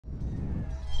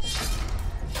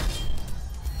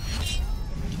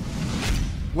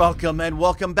Welcome and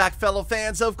welcome back, fellow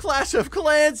fans of Clash of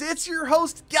Clans. It's your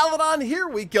host, Galadon. Here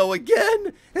we go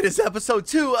again. It is episode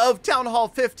 2 of Town Hall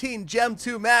 15 Gem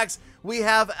 2 Max. We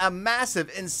have a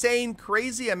massive, insane,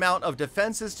 crazy amount of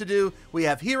defenses to do. We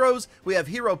have heroes, we have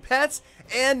hero pets,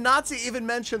 and not to even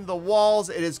mention the walls,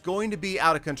 it is going to be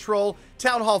out of control.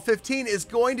 Town Hall 15 is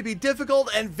going to be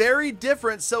difficult and very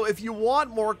different, so if you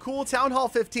want more cool Town Hall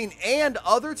 15 and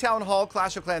other Town Hall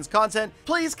Clash of Clans content,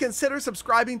 please consider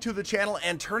subscribing to the channel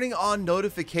and turning on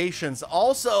notifications.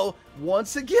 Also,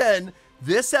 once again,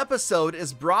 this episode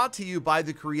is brought to you by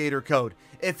the Creator Code.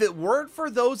 If it weren't for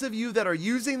those of you that are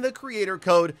using the Creator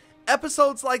Code,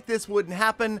 episodes like this wouldn't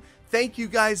happen. Thank you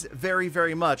guys very,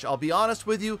 very much. I'll be honest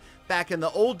with you, back in the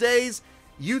old days,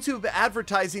 YouTube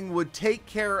advertising would take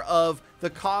care of the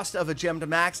cost of a gem to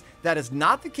max. That is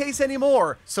not the case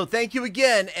anymore. So thank you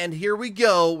again, and here we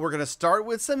go. We're gonna start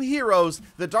with some heroes.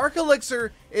 The Dark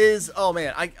Elixir is, oh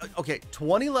man, okay,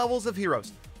 20 levels of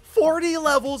heroes. 40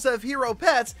 levels of hero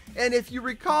pets, and if you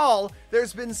recall,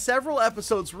 there's been several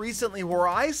episodes recently where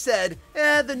I said,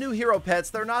 the new hero pets,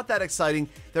 they're not that exciting,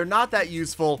 they're not that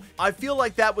useful. I feel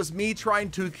like that was me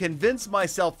trying to convince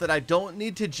myself that I don't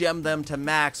need to gem them to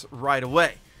max right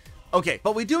away. Okay,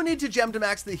 but we do need to gem to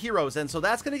max the heroes, and so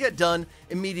that's gonna get done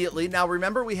immediately. Now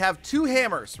remember, we have 2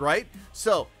 hammers, right?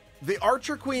 So the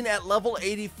Archer Queen at level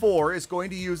 84 is going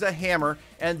to use a hammer,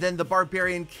 and then the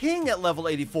Barbarian King at level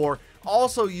 84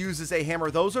 also uses a hammer.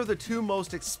 Those are the 2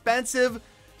 most expensive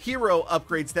hero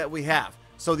upgrades that we have.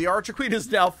 So the Archer Queen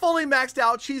is now fully maxed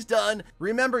out. She's done.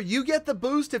 Remember, you get the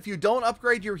boost if you don't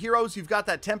upgrade your heroes. You've got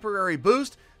that temporary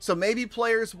boost. So maybe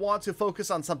players want to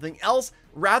focus on something else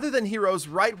rather than heroes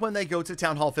right when they go to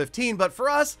Town Hall 15. But for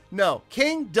us, no.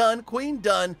 King done, Queen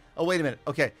done. Oh, wait a minute.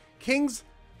 Okay, King's...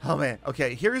 Oh man,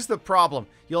 okay, here's the problem.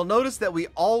 You'll notice that we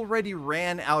already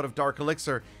ran out of Dark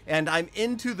Elixir, and I'm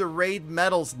into the raid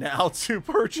medals now to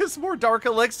purchase more Dark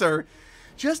Elixir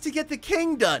just to get the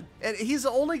King done. And he's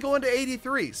only going to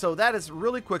 83, so that is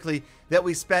really quickly that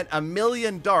we spent 1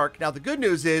 million Dark. Now the good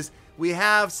news is we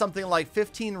have something like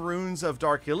 15 runes of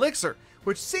Dark Elixir,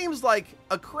 which seems like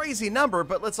a crazy number,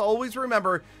 but let's always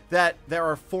remember that there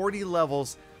are 40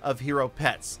 levels of hero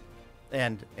pets.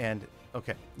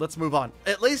 Okay, let's move on.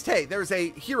 At least, hey, there's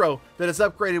a hero that is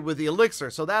upgraded with the elixir,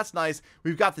 so that's nice.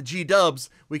 We've got the G-dubs.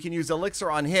 We can use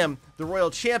elixir on him. The Royal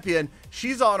Champion,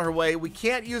 she's on her way. We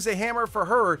can't use a hammer for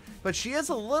her, but she is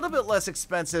a little bit less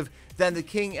expensive than the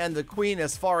King and the Queen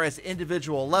as far as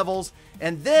individual levels.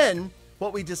 And then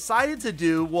what we decided to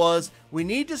do was we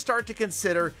need to start to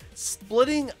consider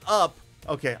splitting up.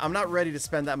 Okay, I'm not ready to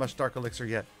spend that much Dark Elixir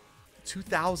yet.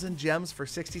 2,000 gems for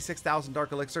 66,000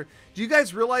 Dark Elixir. Do you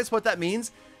guys realize what that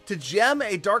means? To gem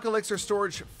a Dark Elixir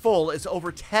storage full is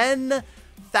over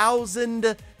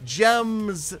 10,000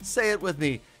 gems. Say it with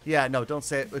me. Yeah, no, don't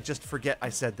say it. Just forget I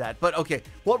said that. But okay,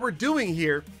 what we're doing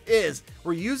here is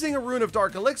we're using a rune of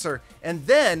Dark Elixir, and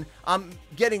then I'm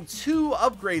getting 2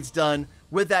 upgrades done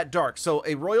with that Dark. So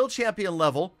a Royal Champion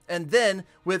level, and then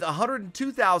with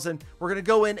 102,000, we're going to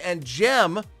go in and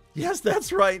gem. Yes,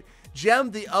 that's right.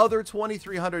 Gem the other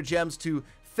 2,300 gems to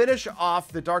finish off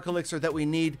the Dark Elixir that we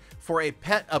need for a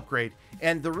pet upgrade.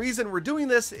 And the reason we're doing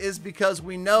this is because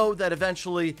we know that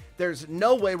eventually there's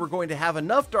no way we're going to have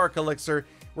enough Dark Elixir.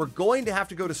 We're going to have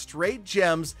to go to straight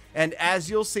gems. And as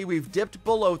you'll see, we've dipped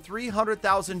below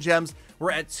 300,000 gems.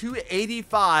 We're at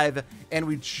 285, and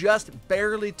we just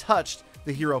barely touched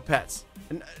the hero pets.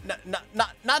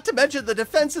 Not to mention the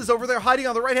defenses over there hiding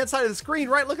on the right-hand side of the screen,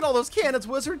 right? Look at all those cannons,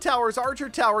 wizard towers, archer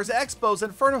towers, expos,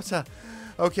 inferno.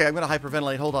 Okay, I'm going to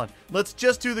hyperventilate. Hold on. Let's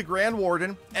just do the Grand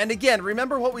Warden. And again,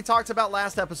 remember what we talked about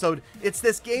last episode. It's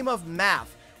this game of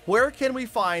math. Where can we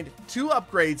find 2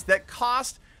 upgrades that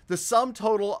cost the sum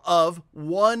total of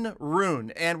 1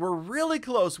 rune? And we're really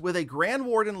close with a Grand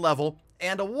Warden level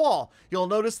and a wall. You'll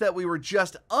notice that we were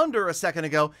just under a second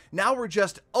ago. Now we're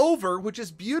just over, which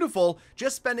is beautiful,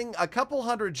 just spending a couple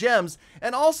hundred gems.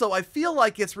 And also, I feel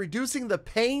like it's reducing the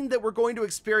pain that we're going to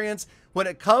experience when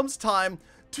it comes time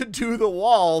to do the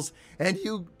walls. And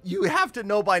you have to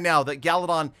know by now that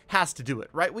Galadon has to do it,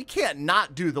 right? We can't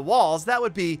not do the walls. That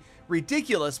would be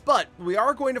ridiculous, but we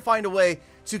are going to find a way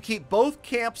to keep both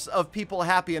camps of people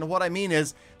happy. And what I mean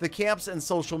is the camps and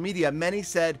social media. Many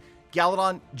said,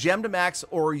 Galadon, gem to max,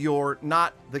 or you're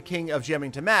not the king of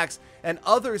gemming to max. And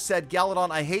others said,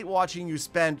 Galadon, I hate watching you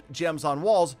spend gems on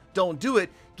walls. Don't do it.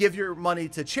 Give your money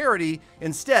to charity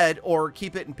instead, or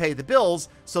keep it and pay the bills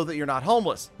so that you're not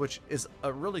homeless, which is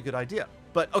a really good idea.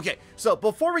 But okay, so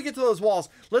before we get to those walls,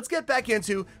 let's get back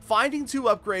into finding 2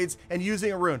 upgrades and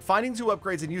using a rune. Finding 2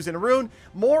 upgrades and using a rune,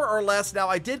 more or less. Now,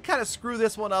 I did kind of screw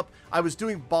this one up. I was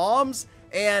doing bombs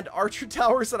and archer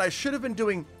towers, and I should have been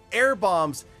doing air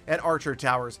bombs at archer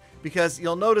towers, because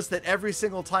you'll notice that every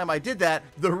single time I did that,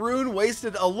 the rune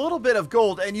wasted a little bit of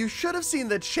gold. And you should have seen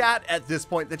the chat at this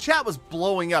point. The chat was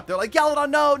blowing up. They're like, Galadon,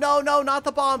 no, no, no, not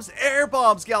the bombs, air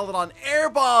bombs, Galadon, air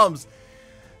bombs.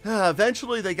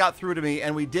 Eventually they got through to me,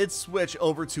 and we did switch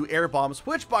over to air bombs,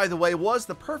 which, by the way, was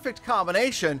the perfect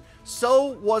combination.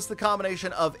 So was the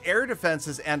combination of air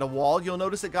defenses and a wall. You'll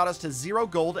notice it got us to 0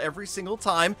 gold every single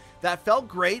time. That felt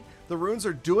great. The runes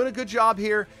are doing a good job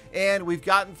here, and we've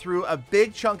gotten through a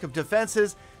big chunk of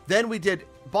defenses. Then we did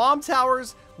bomb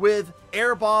towers with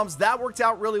air bombs. That worked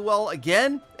out really well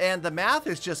again, and the math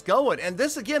is just going. And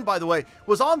this, again, by the way,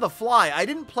 was on the fly. I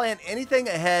didn't plan anything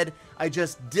ahead. I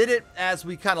just did it as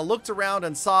we kind of looked around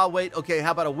and saw, wait, okay,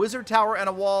 how about a wizard tower and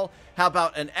a wall? How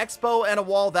about an expo and a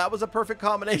wall? That was a perfect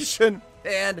combination.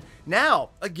 And now,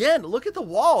 again, look at the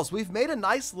walls. We've made a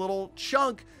nice little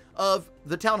chunk of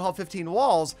the Town Hall 15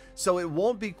 walls, so it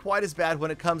won't be quite as bad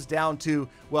when it comes down to,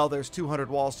 well, there's 200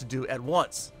 walls to do at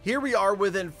once. Here we are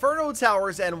with Inferno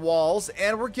towers and walls,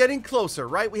 and we're getting closer,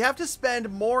 right? We have to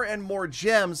spend more and more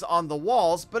gems on the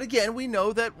walls, but again, we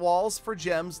know that walls for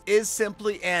gems is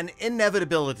simply an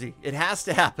inevitability. It has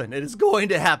to happen. It is going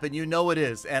to happen. You know it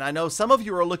is. And I know some of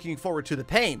you are looking forward to the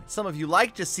pain. Some of you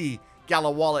like to see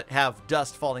Gala Wallet have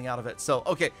dust falling out of it. So,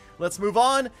 okay, let's move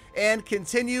on and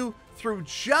continue through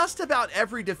just about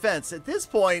every defense. At this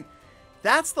point,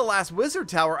 that's the last wizard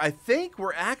tower. I think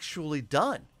we're actually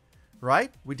done,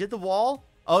 right? We did the wall.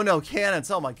 Oh no, cannons.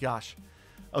 Oh my gosh.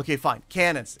 Okay, fine.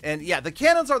 Cannons. And yeah, the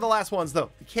cannons are the last ones though.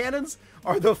 The cannons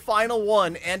are the final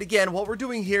one. And again, what we're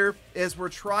doing here is we're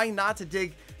trying not to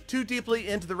dig too deeply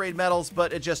into the raid metals,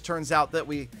 but it just turns out that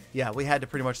we had to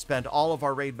pretty much spend all of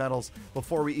our raid metals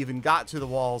before we even got to the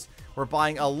walls. We're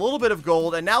buying a little bit of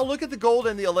gold, and now look at the gold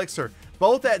and the elixir,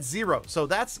 both at 0. So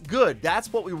that's good.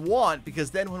 That's what we want,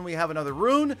 because then when we have another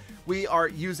rune, we are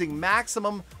using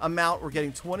maximum amount. We're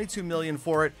getting 22 million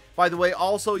for it. By the way,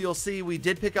 also you'll see we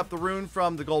did pick up the rune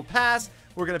from the gold pass.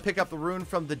 We're going to pick up the rune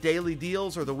from the daily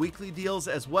deals or the weekly deals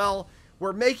as well.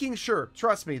 We're making sure,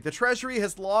 trust me, the treasury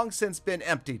has long since been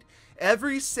emptied.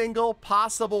 Every single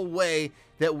possible way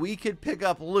that we could pick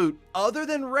up loot other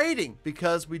than raiding,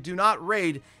 because we do not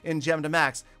raid in Gem to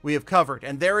Max, we have covered.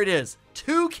 And there it is.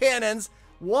 2 cannons,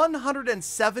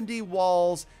 170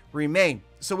 walls remain.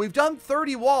 So we've done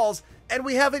 30 walls, and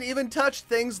we haven't even touched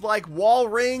things like wall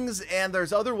rings, and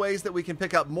there's other ways that we can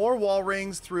pick up more wall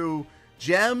rings through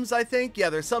gems, I think.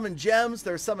 Yeah, there's some in gems,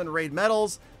 there's some in raid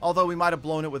metals, although we might have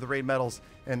blown it with the raid metals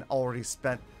and already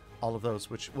spent all of those,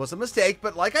 which was a mistake.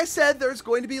 But like I said, there's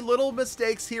going to be little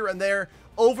mistakes here and there.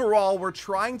 Overall, we're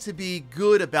trying to be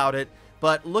good about it,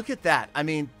 but look at that. I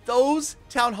mean, those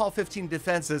Town Hall 15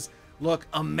 defenses look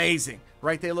amazing,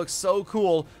 right? They look so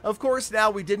cool. Of course,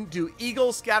 now we didn't do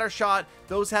Eagle, Scattershot.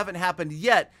 Those haven't happened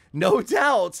yet. No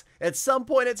doubt, at some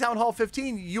point at Town Hall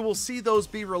 15, you will see those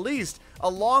be released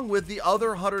along with the other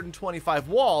 125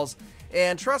 walls.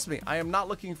 And trust me, I am not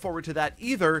looking forward to that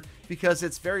either, because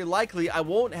it's very likely I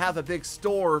won't have a big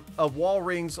store of wall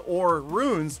rings or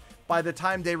runes by the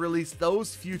time they release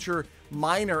those future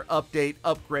minor update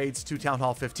upgrades to Town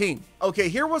Hall 15. Okay,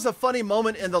 here was a funny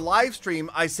moment in the live stream.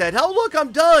 I said, oh look,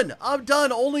 I'm done,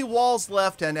 only walls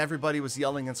left, and everybody was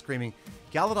yelling and screaming,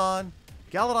 Galadon,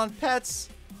 Galadon pets,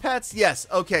 pets. Yes,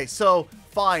 okay, so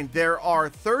fine, there are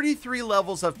 33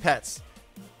 levels of pets.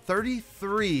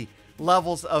 33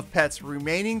 levels of pets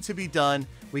remaining to be done.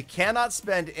 We cannot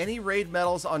spend any raid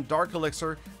metals on Dark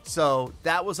Elixir, so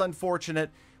that was unfortunate.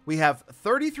 We have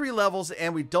 33 levels,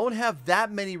 and we don't have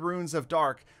that many runes of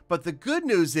Dark. But the good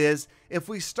news is, if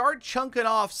we start chunking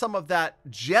off some of that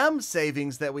gem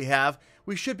savings that we have,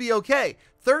 we should be okay.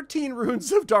 13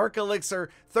 runes of Dark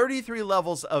Elixir, 33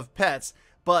 levels of pets.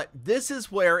 But this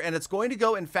is where, and it's going to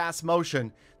go in fast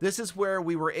motion, this is where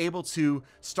we were able to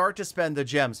start to spend the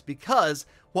gems, because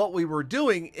what we were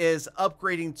doing is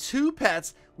upgrading 2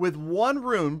 pets with 1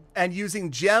 rune and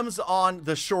using gems on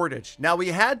the shortage. Now, we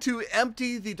had to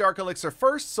empty the Dark Elixir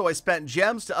first, so I spent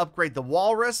gems to upgrade the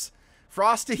Walrus,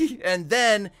 Frosty, and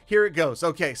then here it goes.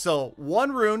 Okay, so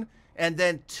 1 rune and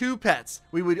then 2 pets.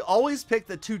 We would always pick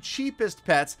the 2 cheapest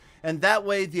pets, and that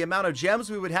way the amount of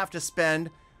gems we would have to spend,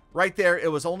 right there,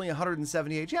 it was only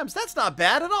 178 gems. That's not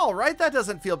bad at all, right? That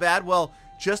doesn't feel bad. Well,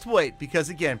 just wait, because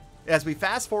again, as we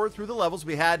fast forward through the levels,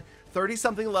 we had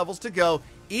 30-something levels to go.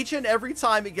 Each and every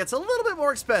time it gets a little bit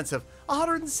more expensive.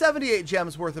 178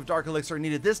 gems worth of Dark Elixir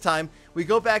needed this time. We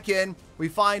go back in, we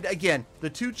find, again, the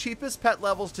 2 cheapest pet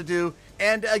levels to do.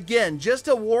 And again, just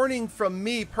a warning from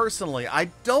me personally, I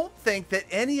don't think that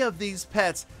any of these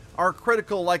pets are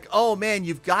critical, like, oh man,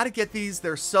 you've got to get these,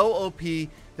 they're so OP.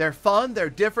 They're fun, they're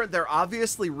different, they're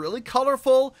obviously really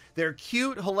colorful, they're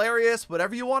cute, hilarious,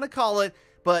 whatever you want to call it.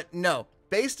 But no,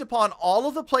 based upon all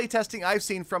of the playtesting I've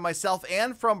seen from myself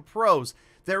and from pros,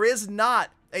 there is not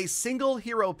a single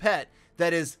hero pet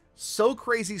that is so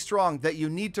crazy strong that you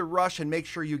need to rush and make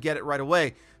sure you get it right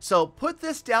away. So put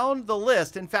this down the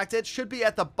list. In fact, it should be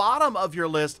at the bottom of your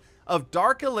list of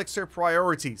Dark Elixir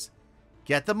priorities.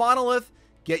 Get the monolith,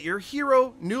 get your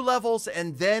hero, new levels,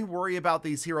 and then worry about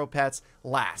these hero pets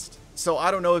last. So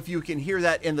I don't know if you can hear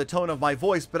that in the tone of my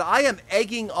voice, but I am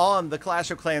egging on the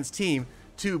Clash of Clans team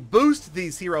to boost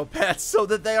these hero pets so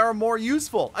that they are more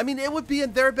useful. I mean, it would be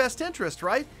in their best interest,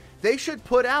 right? They should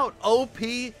put out OP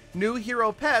new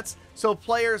hero pets so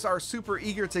players are super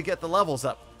eager to get the levels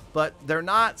up. But they're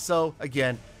not, so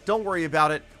again, don't worry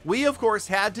about it. We, of course,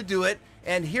 had to do it,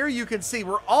 and here you can see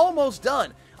we're almost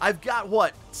done. I've got,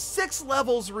 what, 6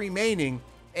 levels remaining,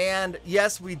 and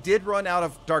yes, we did run out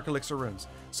of Dark Elixir runes.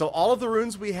 So all of the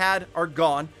runes we had are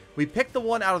gone. We picked the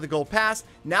one out of the gold pass.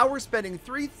 Now we're spending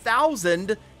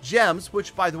 3,000 gems,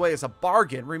 which, by the way, is a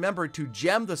bargain. Remember, to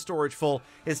gem the storage full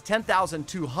is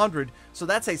 10,200, so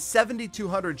that's a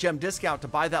 7,200 gem discount to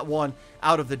buy that one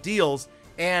out of the deals,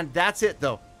 and that's it,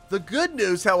 though. The good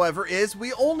news, however, is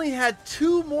we only had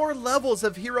 2 more levels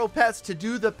of hero pets to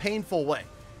do the painful way,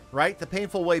 right? The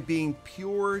painful way being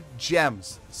pure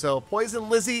gems. So Poison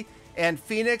Lizzie and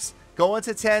Phoenix going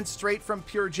to 10 straight from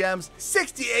pure gems.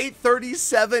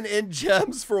 68.37 in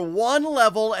gems for 1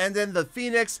 level, and then the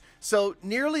Phoenix. So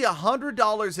nearly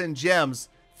 $100 in gems,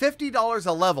 $50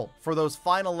 a level for those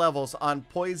final levels on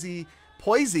Poisey,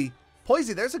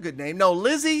 there's a good name. No,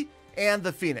 Lizzie and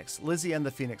the Phoenix. Lizzie and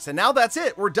the Phoenix. And now that's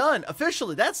it. We're done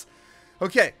officially. That's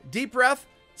okay. Deep breath.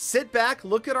 Sit back,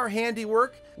 look at our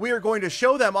handiwork. We are going to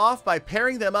show them off by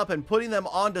pairing them up and putting them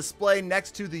on display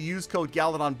next to the use code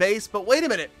Galadon base. But wait a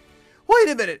minute. Wait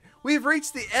a minute. We've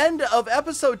reached the end of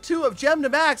episode 2 of Gem to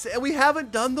Max and we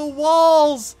haven't done the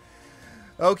walls.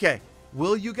 Okay.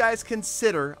 Will you guys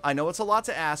consider, I know it's a lot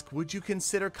to ask, would you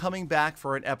consider coming back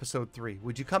for an episode 3?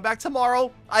 Would you come back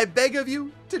tomorrow? I beg of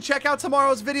you to check out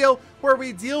tomorrow's video where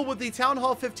we deal with the Town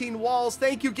Hall 15 walls.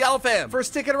 Thank you, Galfam, for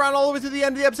sticking around all the way to the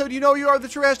end of the episode. You know you are the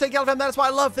true hashtag Galfam. That is why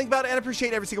I love, think about, and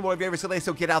appreciate every single one of you every single day.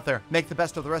 So get out there, make the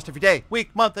best of the rest of your day,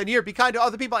 week, month, and year. Be kind to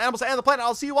other people, animals, and the planet.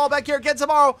 I'll see you all back here again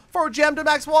tomorrow for Gem to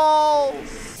Max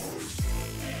walls.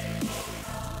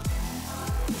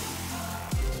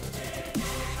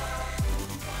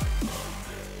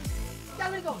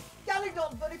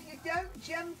 Galadon, but if you don't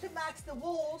gem to max the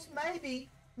walls, maybe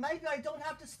I don't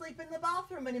have to sleep in the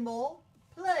bathroom anymore.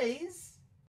 Please?